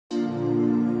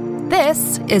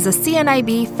This is a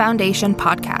CNIB Foundation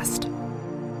podcast.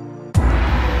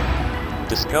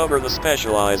 Discover the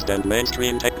specialized and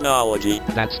mainstream technology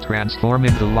that's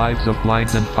transforming the lives of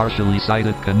blind and partially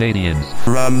sighted Canadians.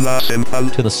 From the simple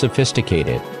to the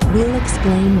sophisticated. We'll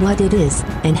explain what it is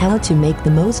and how to make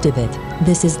the most of it.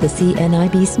 This is the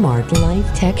CNIB Smart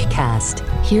Life Tech Cast.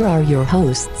 Here are your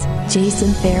hosts,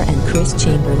 Jason Fair and Chris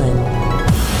Chamberlain.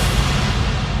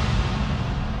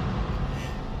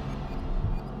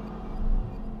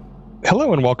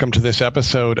 Hello and welcome to this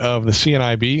episode of the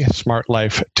CNIB Smart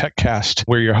Life TechCast.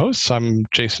 We're your hosts. I'm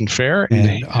Jason Fair.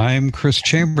 And I'm Chris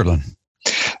Chamberlain.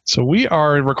 So we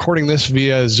are recording this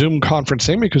via Zoom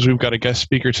conferencing because we've got a guest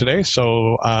speaker today.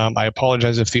 So I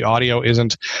apologize if the audio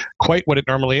isn't quite what it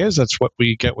normally is. That's what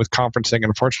we get with conferencing,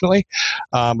 unfortunately.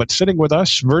 But sitting with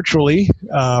us virtually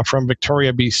from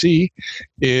Victoria, BC,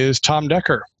 is Tom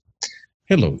Dekker.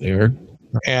 Hello there.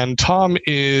 And Tom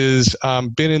is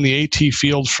been in the AT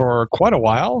field for quite a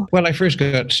while. Well, I first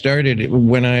got started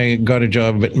when I got a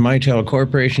job at Mitel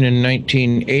Corporation in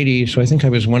 1980. So I think I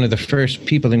was one of the first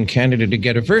people in Canada to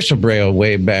get a VersaBraille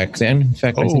way back then. In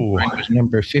fact, I think mine was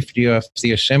number 50 off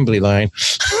the assembly line.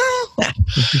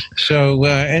 So,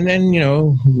 and then,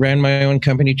 ran my own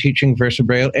company teaching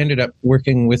VersaBraille, ended up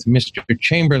working with Mr.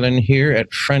 Chamberlain here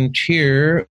at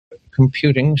Frontier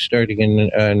Computing starting in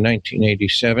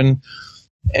 1987.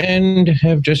 And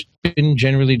have just been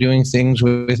generally doing things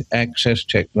with access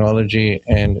technology,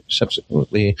 and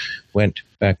subsequently went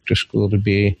back to school to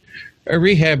be a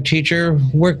rehab teacher,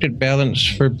 worked at Balance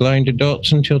for blind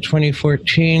adults until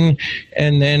 2014,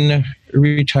 and then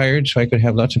retired so I could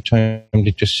have lots of time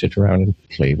to just sit around and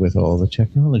play with all the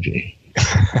technology.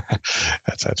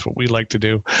 That's what we like to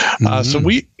do. So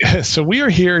we are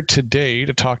here today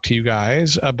to talk to you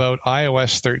guys about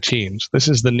iOS 13. So this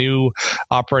is the new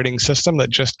operating system that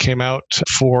just came out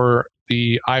for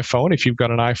the iPhone. If you've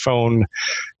got an iPhone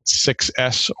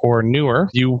 6S or newer,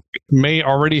 you may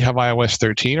already have iOS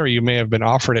 13, or you may have been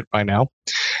offered it by now.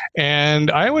 And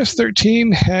iOS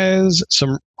 13 has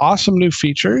some awesome new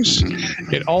features.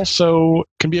 It also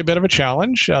can be a bit of a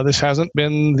challenge. This hasn't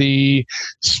been the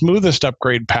smoothest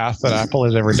upgrade path that Apple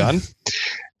has ever done.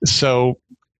 So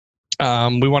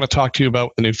we want to talk to you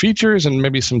about the new features and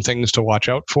maybe some things to watch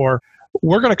out for.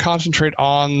 We're going to concentrate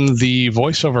on the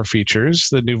voiceover features,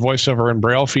 the new voiceover and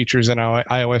Braille features in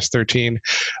iOS 13,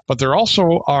 but there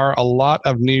also are a lot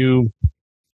of new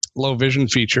low vision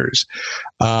features.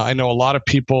 I know a lot of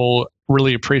people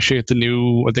really appreciate the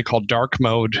new, what they call dark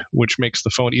mode, which makes the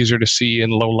phone easier to see in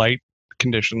low light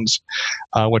conditions,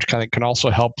 which kind of can also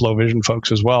help low vision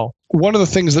folks as well. One of the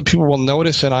things that people will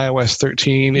notice in iOS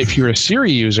 13, if you're a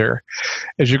Siri user,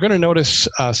 is you're going to notice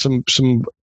some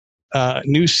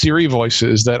new Siri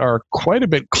voices that are quite a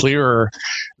bit clearer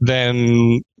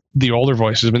than the older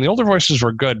voices. I mean, the older voices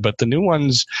were good, but the new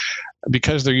ones,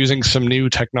 because they're using some new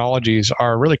technologies,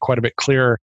 are really quite a bit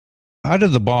clearer. Out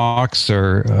of the box,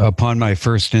 or upon my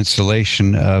first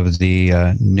installation of the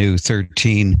new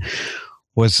 13,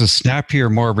 was the snappier,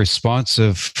 more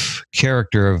responsive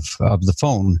character of the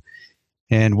phone.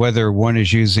 And whether one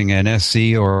is using an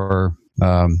SE or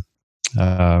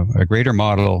a greater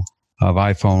model of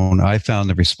iPhone, I found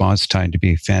the response time to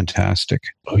be fantastic.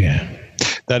 Oh, yeah.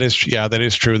 That is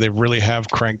true. They really have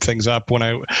cranked things up.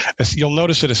 You'll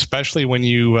notice it especially when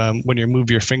you move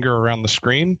your finger around the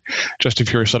screen. Just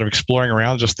if you're sort of exploring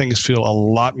around, just things feel a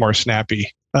lot more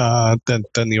snappy than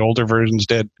the older versions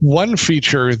did. One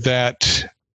feature that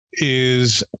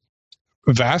is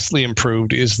vastly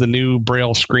improved is the new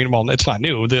Braille screen. Well, it's not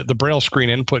new. The Braille screen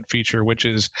input feature, which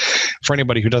is, for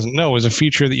anybody who doesn't know, is a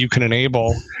feature that you can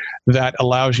enable that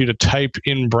allows you to type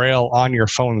in Braille on your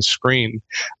phone screen.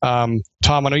 Tom,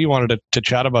 I know you wanted to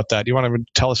chat about that. You want to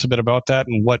tell us a bit about that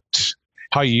and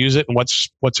how you use it and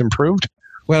what's improved?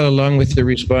 Well, along with the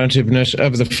responsiveness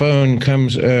of the phone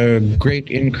comes a great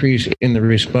increase in the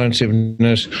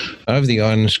responsiveness of the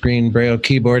on-screen Braille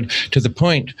keyboard, to the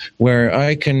point where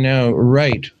I can now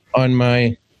write on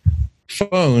my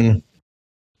phone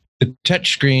the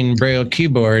touchscreen Braille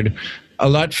keyboard a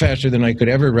lot faster than I could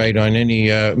ever write on any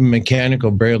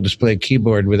mechanical Braille display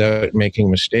keyboard without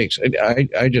making mistakes.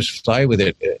 I just fly with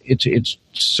it. It's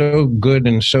so good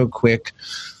and so quick.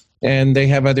 And they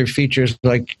have other features,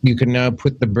 like you can now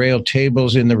put the Braille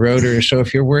tables in the rotor. So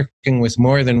if you're working with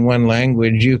more than one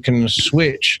language, you can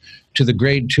switch to the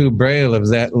grade 2 Braille of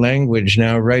that language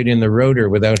now right in the rotor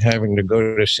without having to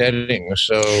go to settings.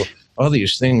 So all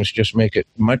these things just make it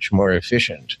much more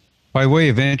efficient. By way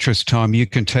of interest, Tom, you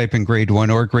can type in grade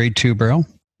 1 or grade 2 Braille?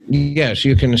 Yes,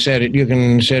 you can set it. You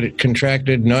can set it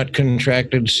contracted, not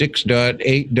contracted, 6 dot,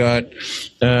 8 dot.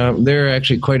 There are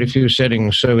actually quite a few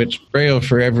settings, so it's Braille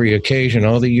for every occasion.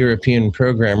 All the European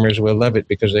programmers will love it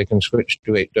because they can switch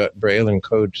to 8 dot Braille and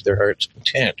code to their heart's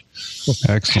content.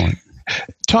 Excellent.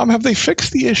 Tom, have they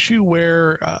fixed the issue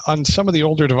where on some of the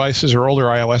older devices or older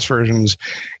iOS versions,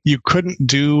 you couldn't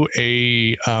do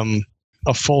a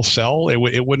full cell?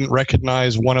 It wouldn't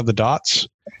recognize one of the dots?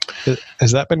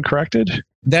 Has that been corrected?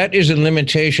 That is a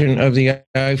limitation of the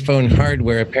iPhone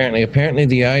hardware, apparently. Apparently,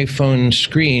 the iPhone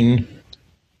screen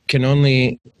can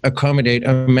only accommodate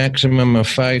a maximum of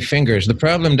 5 fingers. The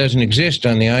problem doesn't exist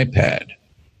on the iPad.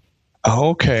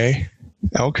 Okay.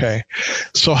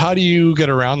 So how do you get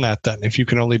around that then, if you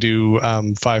can only do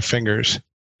 5 fingers?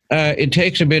 It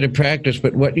takes a bit of practice,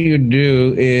 but what you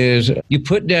do is you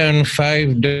put down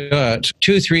 5 dots,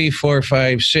 2, 3, 4,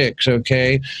 5, 6,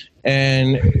 okay?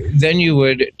 And then you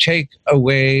would take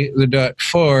away the dot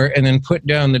 4 and then put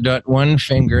down the dot 1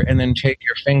 finger and then take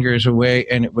your fingers away,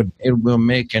 and it will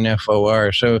make an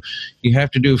FOR. So you have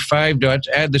to do 5 dots,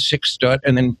 add the 6th dot,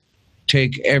 and then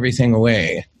take everything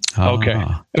away. Okay.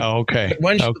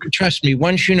 Trust me,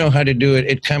 once you know how to do it,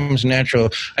 it comes natural.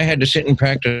 I had to sit and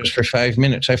practice for 5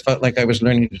 minutes. I felt like I was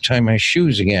learning to tie my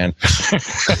shoes again.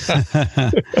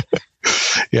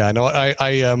 Yeah, I know.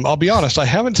 I'll be honest. I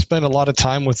haven't spent a lot of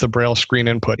time with the Braille screen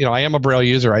input. I am a Braille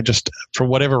user. I just, for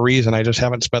whatever reason, I just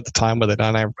haven't spent the time with it,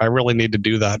 and I really need to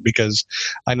do that because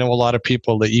I know a lot of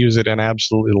people that use it and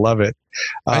absolutely love it.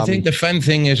 I think the fun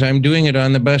thing is I'm doing it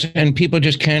on the bus, and people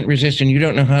just can't resist, and you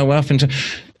don't know how often. So,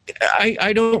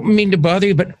 I don't mean to bother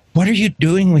you, but what are you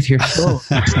doing with your phone?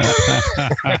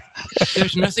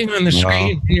 There's nothing on the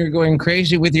screen, and you're going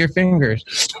crazy with your fingers.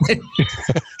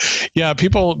 Yeah,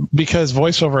 people, because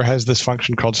VoiceOver has this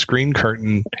function called screen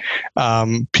curtain,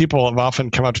 people have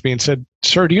often come up to me and said,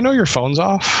 "Sir, do you know your phone's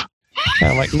off?"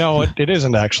 And I'm like, "No, it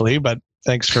isn't actually, but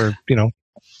thanks for,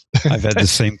 I've had the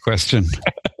same question.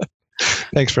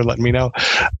 Thanks for letting me know."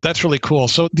 That's really cool.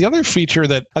 So the other feature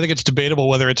that I think it's debatable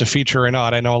whether it's a feature or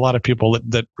not, I know a lot of people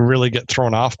that really get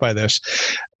thrown off by this.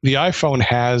 The iPhone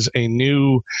has a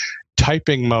new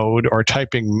typing mode or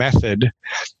typing method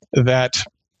that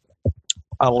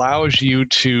allows you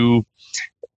to,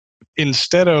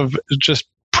 instead of just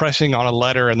pressing on a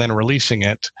letter and then releasing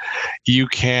it, you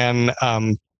can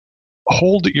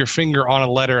hold your finger on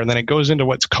a letter and then it goes into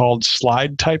what's called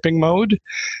slide typing mode.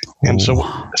 And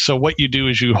so what you do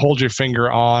is you hold your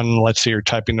finger on, let's say you're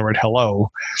typing the word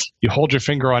hello, you hold your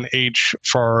finger on H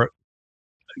for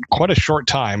quite a short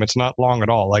time. It's not long at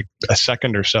all, like a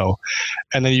second or so.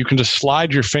 And then you can just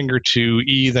slide your finger to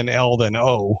E, then L, then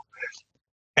O.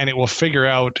 And it will figure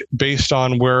out based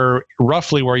on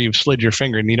roughly where you've slid your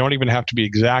finger, and you don't even have to be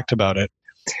exact about it,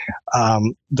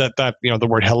 that the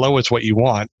word hello is what you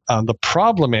want. The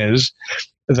problem is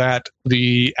that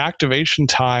the activation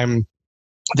time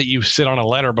that you sit on a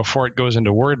letter before it goes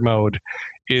into word mode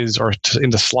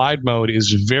into slide mode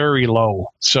is very low.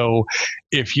 So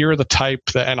if you're the type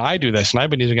that, and I do this, and I've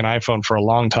been using an iPhone for a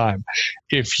long time,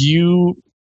 if you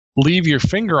leave your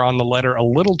finger on the letter a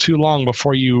little too long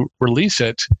before you release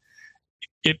it,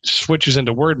 it switches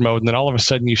into word mode, and then all of a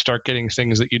sudden you start getting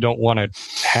things that you don't want to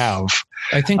have.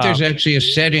 I think there's actually a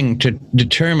setting to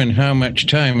determine how much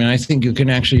time, and I think you can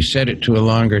actually set it to a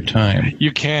longer time.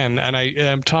 You can,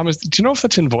 and Tom, do you know if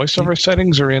that's in VoiceOver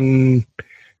settings or in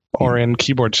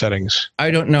keyboard settings?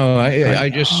 I don't know. I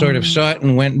just sort of saw it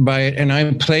and went by it, and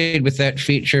I played with that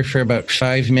feature for about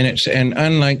 5 minutes. And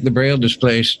unlike the Braille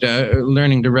display,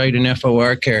 learning to write an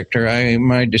FOR character,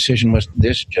 my decision was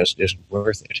this just isn't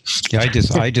worth it. Yeah,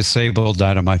 I disabled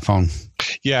that on my phone.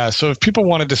 Yeah, so if people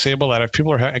want to disable that, if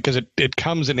people are, because it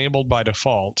comes enabled by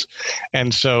default,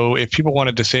 and so if people want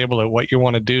to disable it, what you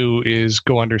want to do is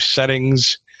go under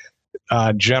Settings,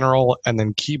 General, and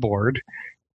then Keyboard.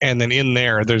 And then in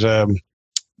there's a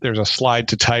slide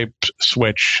to type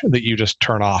switch that you just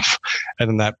turn off, and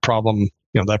then that problem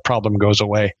goes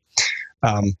away.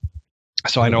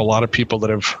 So I know a lot of people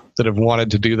that have wanted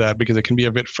to do that because it can be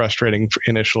a bit frustrating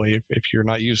initially if you're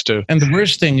not used to. And the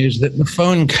worst thing is that the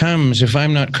phone comes, if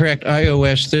I'm not correct,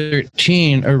 iOS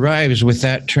 13 arrives with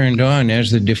that turned on as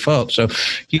the default. So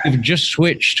you've just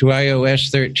switched to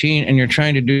iOS 13 and you're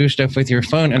trying to do stuff with your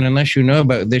phone, and unless you know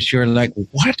about this, you're like,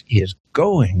 what is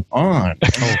going on?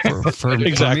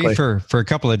 Exactly. For me, for a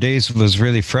couple of days, it was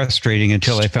really frustrating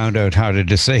until I found out how to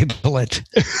disable it.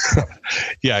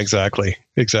 Yeah, exactly.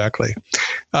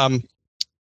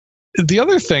 The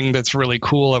other thing that's really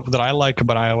cool that I like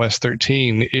about iOS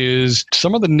 13 is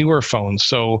some of the newer phones.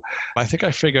 So I think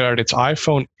I figured out it's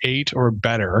iPhone 8 or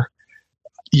better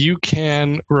you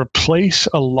can replace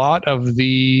a lot of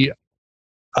the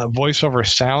voiceover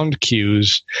sound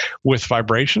cues with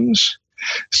vibrations.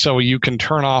 So you can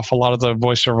turn off a lot of the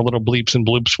voiceover little bleeps and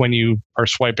bloops when you are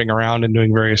swiping around and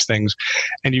doing various things.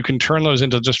 And you can turn those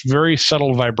into just very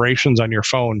subtle vibrations on your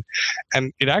phone.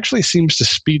 And it actually seems to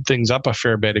speed things up a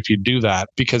fair bit if you do that,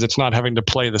 because it's not having to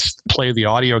play the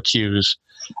audio cues.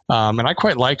 And I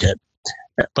quite like it.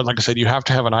 But like I said, you have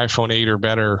to have an iPhone 8 or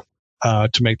better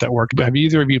to make that work. Have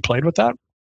either of you played with that?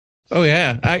 Oh,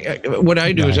 yeah. What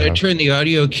I do is I turn the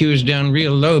audio cues down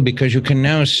real low, because you can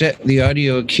now set the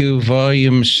audio cue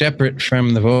volume separate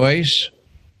from the voice.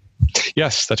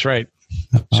 Yes, that's right.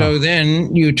 So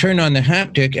then you turn on the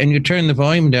haptic and you turn the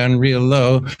volume down real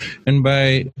low. And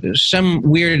by some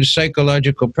weird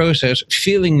psychological process,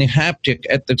 feeling the haptic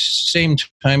at the same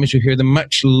time as you hear the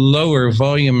much lower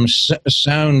volume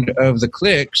sound of the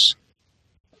clicks,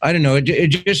 I don't know, it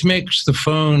just makes the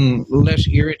phone less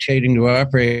irritating to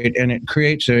operate, and it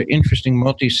creates an interesting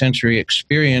multi-sensory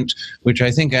experience, which I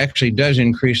think actually does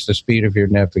increase the speed of your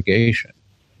navigation.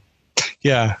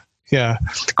 Yeah.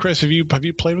 Chris, have you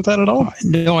played with that at all?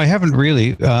 No, I haven't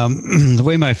really. The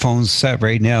way my phone's set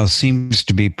right now seems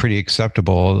to be pretty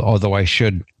acceptable, although I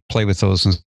should play with those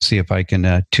and see if I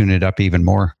can tune it up even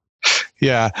more.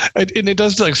 Yeah, and it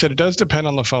does, like I said, it does depend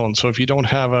on the phone. So if you don't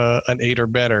have an 8 or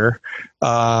better,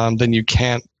 then you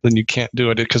can't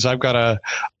do it. Because I've got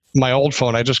my old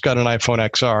phone. I just got an iPhone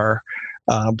XR,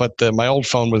 but my old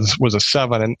phone was a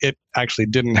 7, and it actually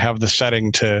didn't have the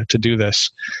setting to do this.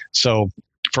 So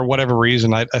for whatever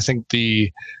reason, I think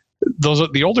the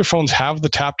older phones have the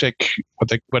Taptic,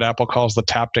 what Apple calls the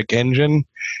Taptic engine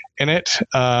in it,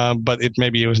 but it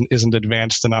maybe isn't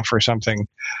advanced enough or something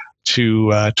to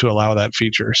allow that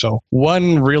feature. So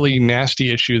one really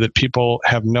nasty issue that people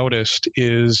have noticed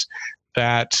is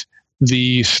that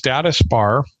the status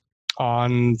bar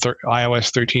on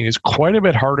iOS 13 is quite a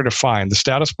bit harder to find. The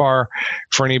status bar,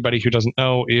 for anybody who doesn't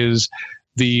know, is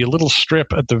the little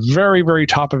strip at the very, very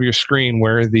top of your screen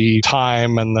where the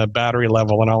time and the battery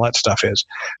level and all that stuff is.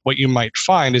 What you might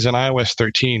find is in iOS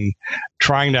 13,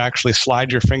 trying to actually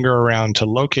slide your finger around to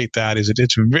locate that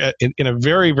it's in a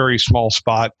very, very small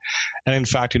spot. And in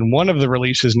fact, in one of the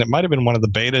releases, and it might have been one of the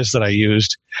betas that I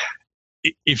used,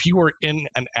 if you were in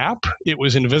an app, it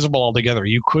was invisible altogether.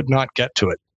 You could not get to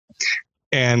it.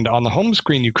 And on the home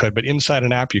screen you could, but inside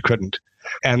an app you couldn't.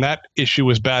 And that issue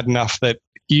was bad enough that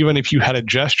even if you had a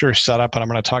gesture set up, and I'm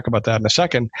going to talk about that in a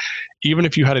second, even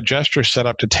if you had a gesture set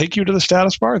up to take you to the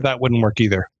status bar, that wouldn't work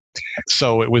either.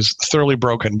 So it was thoroughly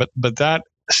broken, but that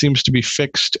seems to be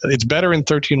fixed. It's better in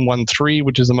 13.1.3,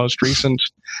 which is the most recent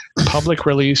public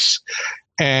release,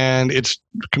 and it's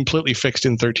completely fixed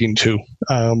in 13.2.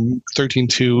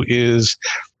 13.2 is,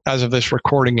 as of this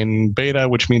recording, in beta,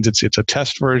 which means it's a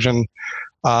test version.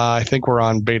 I think we're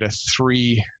on beta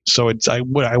 3, so I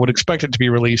would expect it to be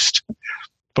released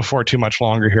before too much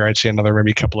longer here. I'd say another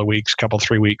maybe couple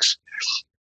 3 weeks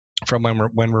from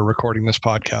when we're recording this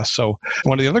podcast. So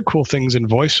one of the other cool things in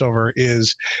VoiceOver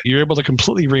is you're able to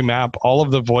completely remap all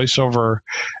of the VoiceOver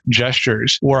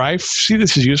gestures. Where I see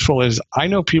this as useful is I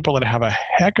know people that have a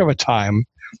heck of a time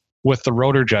with the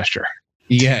rotor gesture.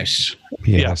 Yes.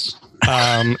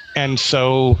 And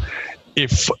so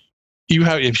if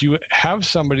you have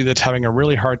somebody that's having a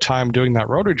really hard time doing that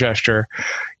rotor gesture,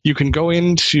 you can go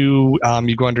into,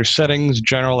 you go under settings,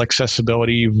 general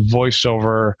accessibility,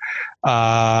 voiceover,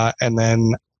 and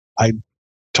then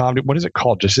Tom, what is it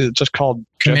called? Is it just called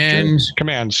commands? Gesture?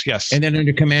 Commands, yes. And then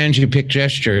under commands, you pick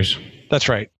gestures. That's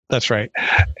right.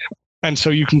 And so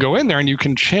you can go in there and you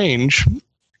can change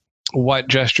what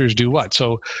gestures do what.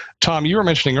 So, Tom, you were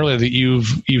mentioning earlier that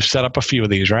you've set up a few of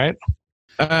these, right?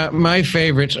 My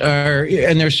favorites are,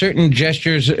 and there's certain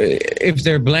gestures, if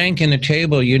they're blank in a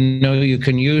table, you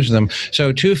can use them.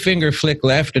 So 2-finger flick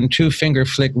left and 2-finger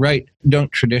flick right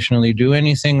don't traditionally do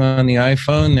anything on the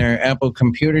iPhone. They're Apple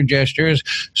computer gestures.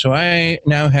 So I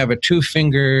now have a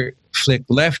 2-finger flick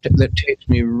left that takes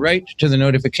me right to the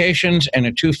notifications, and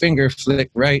a 2-finger flick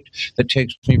right that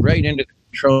takes me right into the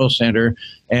control center,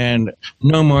 and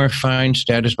no more fine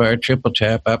status bar, triple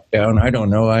tap, up, down. I don't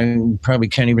know. I probably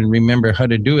can't even remember how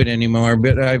to do it anymore,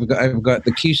 but I've got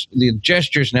the keys, the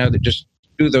gestures now that just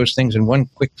do those things in one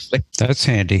quick flick. That's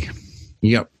handy.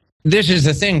 Yep. This is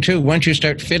the thing, too. Once you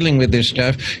start fiddling with this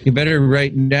stuff, you better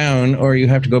write down, or you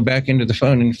have to go back into the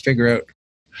phone and figure out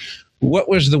what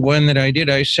was the one that I did.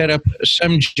 I set up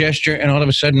some gesture, and all of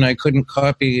a sudden I couldn't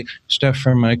copy stuff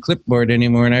from my clipboard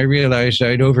anymore, and I realized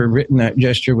I'd overwritten that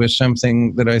gesture with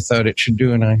something that I thought it should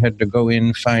do, and I had to go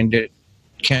in, find it,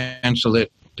 cancel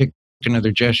it, pick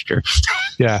another gesture.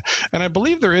 Yeah. And I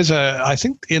believe I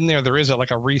think in there is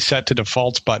like a reset to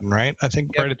defaults button, right? I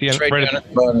think right at the end, right at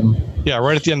the bottom. Yeah,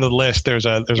 right at the end of the list, there's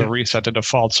a reset to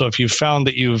default. So if you found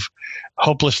that you've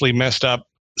hopelessly messed up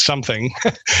something,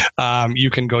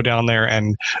 you can go down there.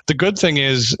 And the good thing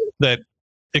is that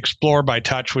Explore by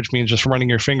touch, which means just running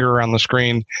your finger around the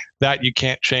screen, that you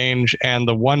can't change. And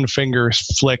the one finger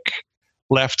flick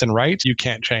left and right, you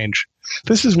can't change.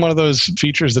 This is one of those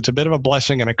features that's a bit of a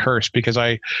blessing and a curse, because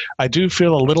I do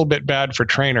feel a little bit bad for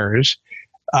trainers,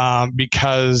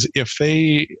 because if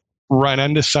they run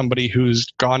into somebody who's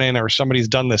gone in or somebody's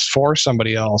done this for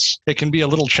somebody else, it can be a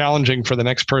little challenging for the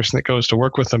next person that goes to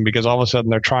work with them, because all of a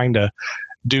sudden they're trying to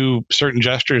do certain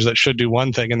gestures that should do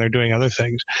one thing and they're doing other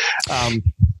things.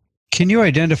 Can you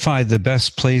identify the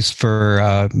best place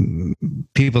for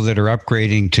people that are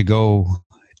upgrading to go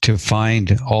to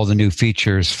find all the new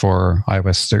features for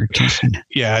iOS 13?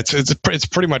 Yeah, it's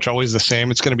pretty much always the same.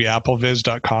 It's going to be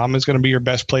appleviz.com is going to be your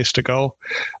best place to go.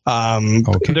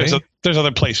 Okay. There's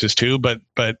other places too, but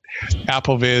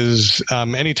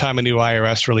AppleViz, anytime a new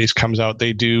iOS release comes out,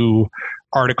 they do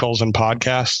articles and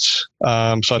podcasts.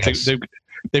 So I think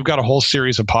they've got a whole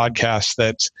series of podcasts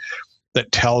that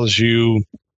tells you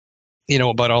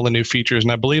about all the new features.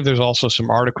 And I believe there's also some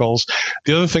articles.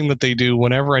 The other thing that they do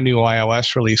whenever a new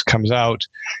iOS release comes out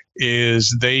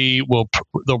is they'll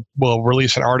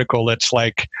release an article that's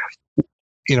like,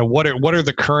 what are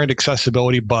the current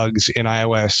accessibility bugs in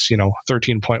iOS,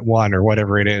 13.1 or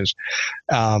whatever it is.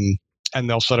 And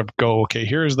they'll sort of go, okay,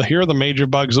 here are the major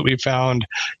bugs that we found.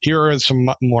 Here are some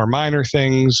more minor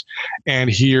things, and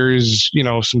here's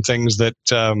some things that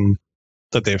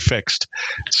they've fixed.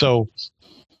 So,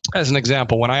 as an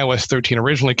example, when iOS 13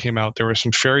 originally came out, there were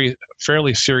some fairly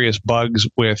serious bugs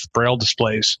with Braille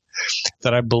displays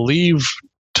that I believe,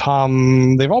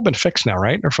 Tom, they've all been fixed now,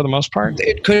 right? Or for the most part?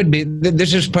 It could be.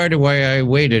 This is part of why I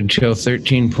waited till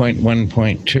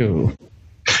 13.1.2.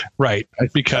 Right,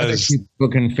 because people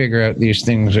can figure out these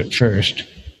things at first.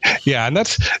 Yeah, and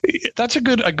that's a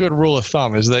good rule of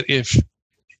thumb, is that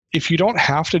if you don't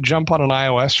have to jump on an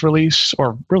iOS release,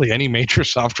 or really any major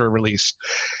software release,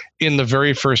 in the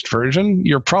very first version,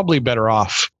 you're probably better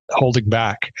off holding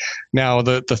back. Now,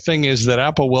 the thing is that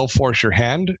Apple will force your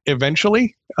hand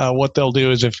eventually. What they'll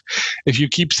do is if you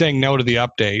keep saying no to the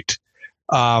update,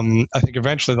 I think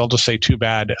eventually they'll just say too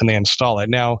bad and they install it.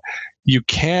 Now, you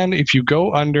can, if you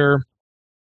go under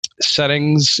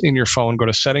settings in your phone, go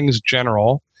to settings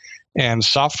general and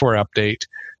software update,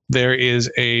 there is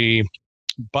a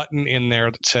button in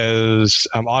there that says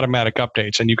automatic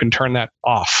updates, and you can turn that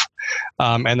off,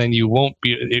 and then you won't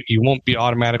be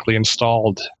automatically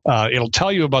installed. It'll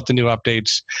tell you about the new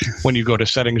updates when you go to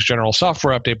settings general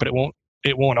software update, but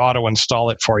it won't auto install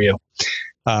it for you,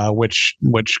 which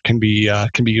can be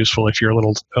useful if you're a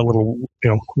little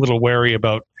wary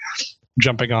about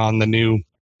jumping on the new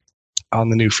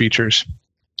features.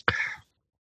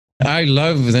 I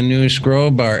love the new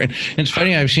scroll bar. And it's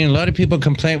funny, I've seen a lot of people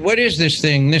complain, what is this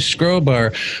thing, this scroll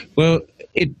bar? Well,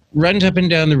 it runs up and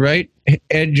down the right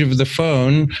edge of the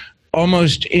phone,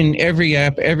 almost in every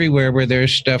app, everywhere where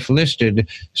there's stuff listed.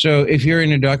 So if you're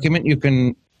in a document, you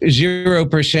can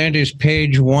 0% is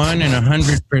page 1 and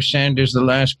 100% is the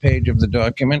last page of the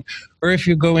document. Or if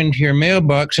you go into your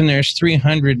mailbox and there's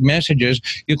 300 messages,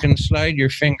 you can slide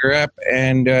your finger up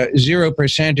and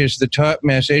 0% is the top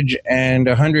message and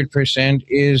 100%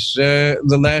 is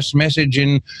the last message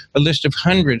in a list of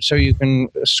hundreds. So you can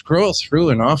scroll through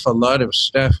an awful lot of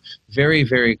stuff very,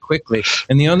 very quickly.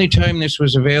 And the only time this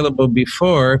was available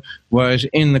before was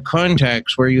in the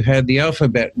contacts, where you had the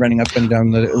alphabet running up and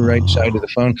down the right side of the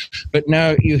phone. But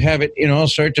now you have it in all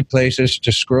sorts of places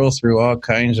to scroll through all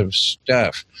kinds of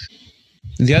stuff.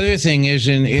 The other thing is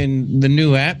in the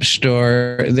new App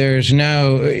Store, there's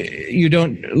now, you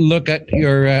don't look at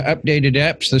your updated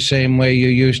apps the same way you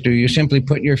used to. You simply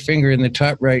put your finger in the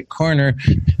top right corner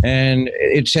and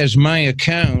it says My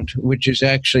Account, which is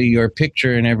actually your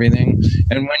picture and everything.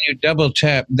 And when you double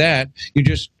tap that, you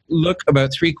just look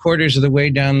about 3/4 of the way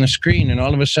down the screen, and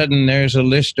all of a sudden there's a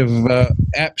list of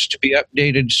apps to be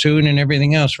updated soon and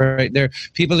everything else right there.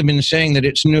 People have been saying that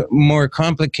it's more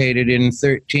complicated in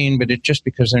 13, but it's just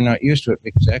because they're not used to it,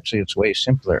 because actually it's way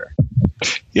simpler.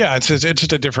 Yeah, it's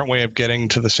just a different way of getting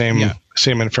to the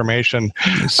same information.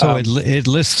 So it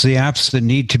lists the apps that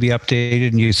need to be updated,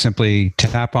 and you simply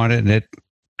tap on it and it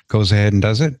goes ahead and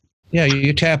does it? Yeah,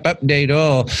 you tap update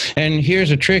all. And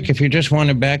here's a trick. If you just want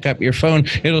to back up your phone,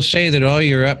 it'll say that all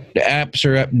your apps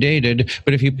are updated.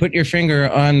 But if you put your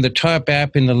finger on the top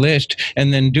app in the list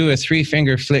and then do a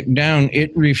 3-finger flick down,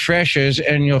 it refreshes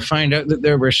and you'll find out that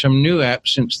there were some new apps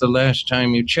since the last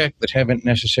time you checked that haven't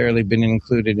necessarily been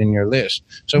included in your list.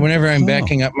 So whenever I'm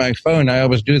backing up my phone, I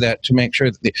always do that to make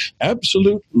sure that the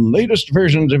absolute latest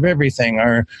versions of everything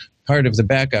are part of the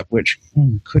backup, which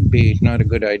could be not a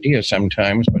good idea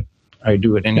sometimes, but I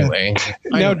do it anyway.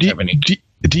 Now, do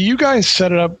you guys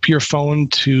set up your phone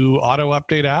to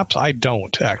auto-update apps? I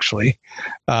don't, actually.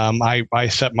 I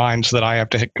set mine so that I have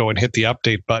to go and hit the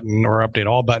update button or update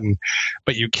all button.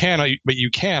 But you can,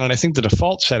 and I think the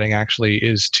default setting actually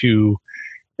is to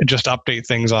just update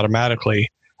things automatically.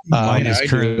 Mine is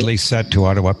currently set to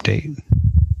auto-update.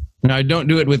 No, I don't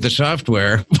do it with the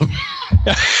software.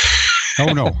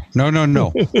 Oh, no.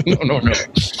 No.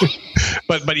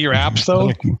 But your apps, though?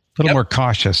 A little more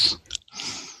cautious.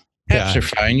 Apps are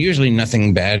fine. Usually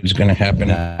nothing bad is going to happen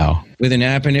with an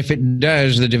app. And if it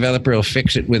does, the developer will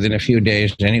fix it within a few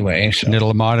days anyway. So. And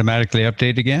it'll automatically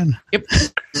update again? Yep.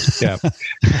 Yeah.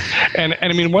 And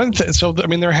I mean,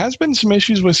 there has been some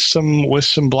issues with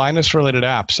some blindness related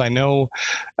apps. I know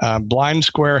Blind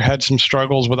Square had some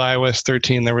struggles with iOS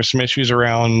 13. There were some issues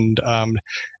around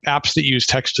apps that use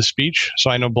text to speech. So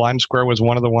I know Blind Square was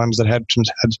one of the ones that had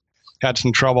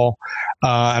some trouble,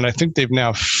 and I think they've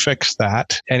now fixed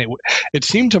that. And it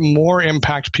seemed to more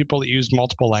impact people that used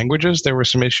multiple languages. There were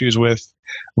some issues with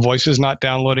voices not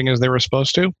downloading as they were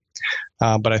supposed to,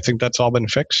 but I think that's all been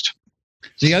fixed.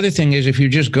 The other thing is if you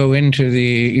just go into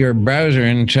your browser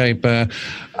and type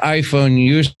iPhone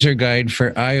user guide for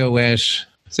iOS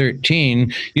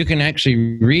 13, you can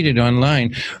actually read it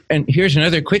online. And here's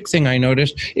another quick thing I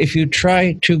noticed. If you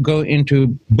try to go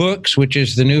into Books, which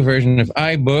is the new version of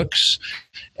iBooks,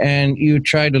 and you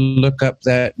try to look up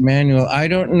that manual, I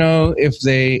don't know if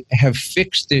they have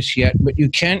fixed this yet, but you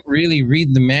can't really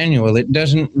read the manual. It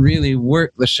doesn't really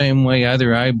work the same way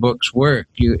other iBooks work.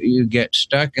 You get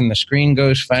stuck and the screen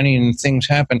goes funny and things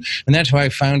happen. And that's why I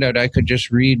found out I could just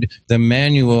read the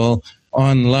manual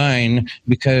online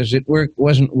because it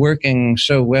wasn't working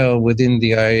so well within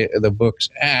the Books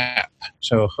app.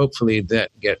 So hopefully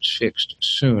that gets fixed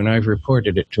soon. I've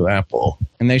reported it to Apple,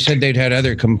 and they said they'd had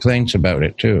other complaints about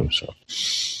it too. So.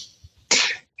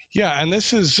 Yeah, and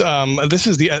this is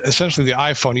essentially the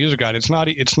iPhone user guide. It's not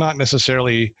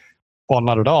necessarily, well,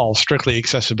 not at all, strictly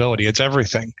accessibility. It's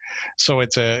everything. So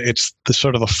it's the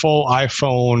sort of the full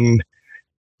iPhone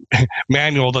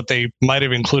manual that they might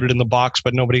have included in the box,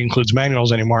 but nobody includes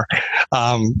manuals anymore.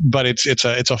 But it's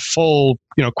a full,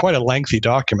 quite a lengthy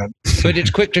document. But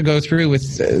it's quick to go through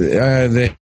with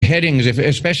the headings.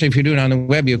 Especially if you do it on the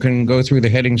web, you can go through the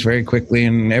headings very quickly,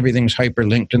 and everything's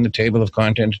hyperlinked in the table of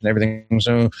contents and everything.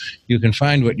 So you can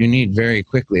find what you need very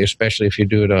quickly, especially if you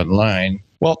do it online.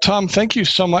 Well, Tom, thank you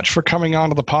so much for coming on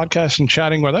to the podcast and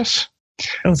chatting with us.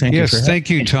 Oh, thank you. Yes,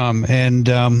 thank you, Tom. And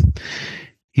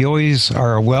you always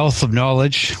are a wealth of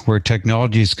knowledge where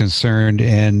technology is concerned,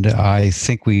 and I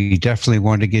think we definitely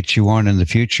want to get you on in the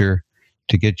future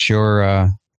to get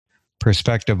your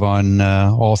perspective on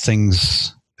all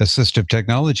things assistive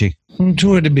technology. It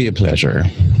would be a pleasure.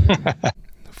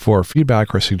 For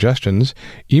feedback or suggestions,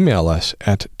 email us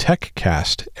at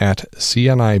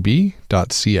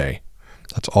techcast@cnib.ca.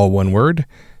 That's all one word,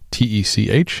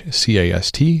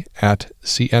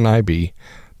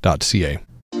 techcast@cnib.ca.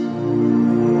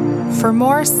 For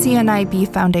more CNIB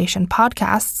Foundation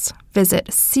podcasts, visit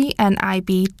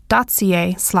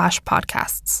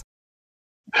cnib.ca/podcasts.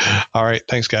 All right.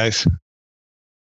 Thanks, guys.